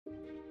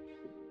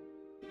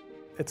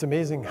It's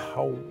amazing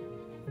how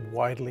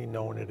widely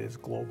known it is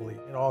globally.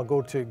 I'll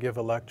go to give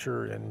a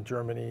lecture in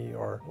Germany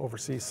or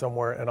overseas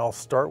somewhere, and I'll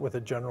start with a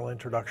general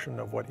introduction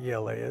of what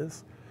ELA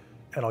is,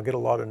 and I'll get a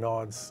lot of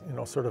nods,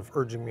 sort of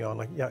urging me on,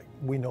 like, yeah,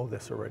 we know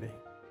this already.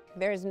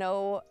 There's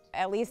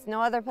at least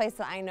no other place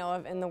that I know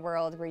of in the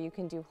world where you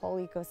can do whole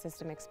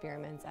ecosystem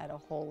experiments at a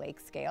whole lake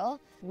scale.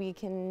 We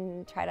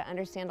can try to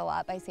understand a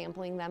lot by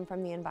sampling them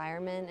from the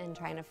environment and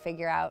trying to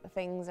figure out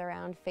things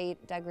around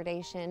fate,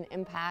 degradation,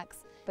 impacts,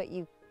 but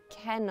you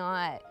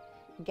cannot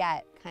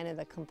get kind of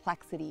the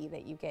complexity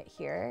that you get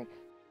here.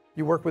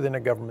 You work within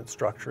a government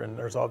structure, and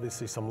there's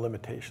obviously some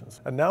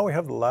limitations. And now we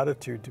have the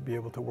latitude to be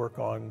able to work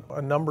on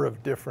a number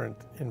of different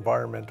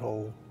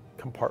environmental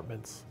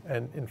compartments.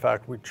 And in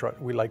fact,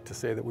 we like to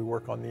say that we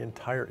work on the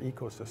entire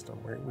ecosystem.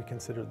 We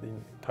consider the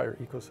entire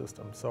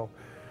ecosystem. So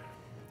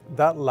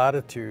that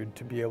latitude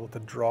to be able to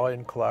draw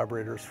in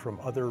collaborators from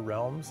other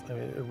realms, I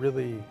mean,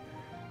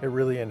 it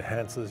really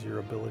enhances your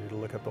ability to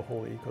look at the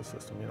whole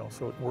ecosystem.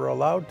 So we're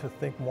allowed to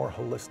think more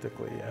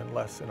holistically and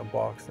less in a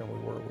box than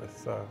we were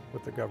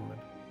with the government.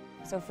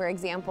 So for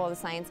example, the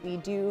science we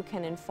do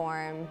can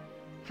inform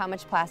how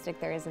much plastic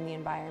there is in the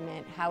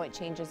environment, how it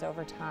changes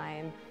over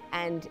time,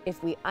 and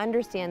if we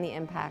understand the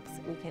impacts,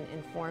 we can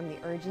inform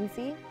the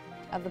urgency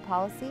of the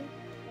policy,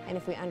 and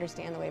if we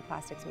understand the way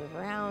plastics move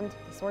around,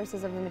 the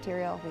sources of the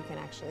material, we can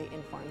actually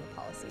inform the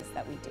policies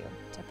that we do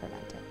to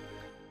prevent it.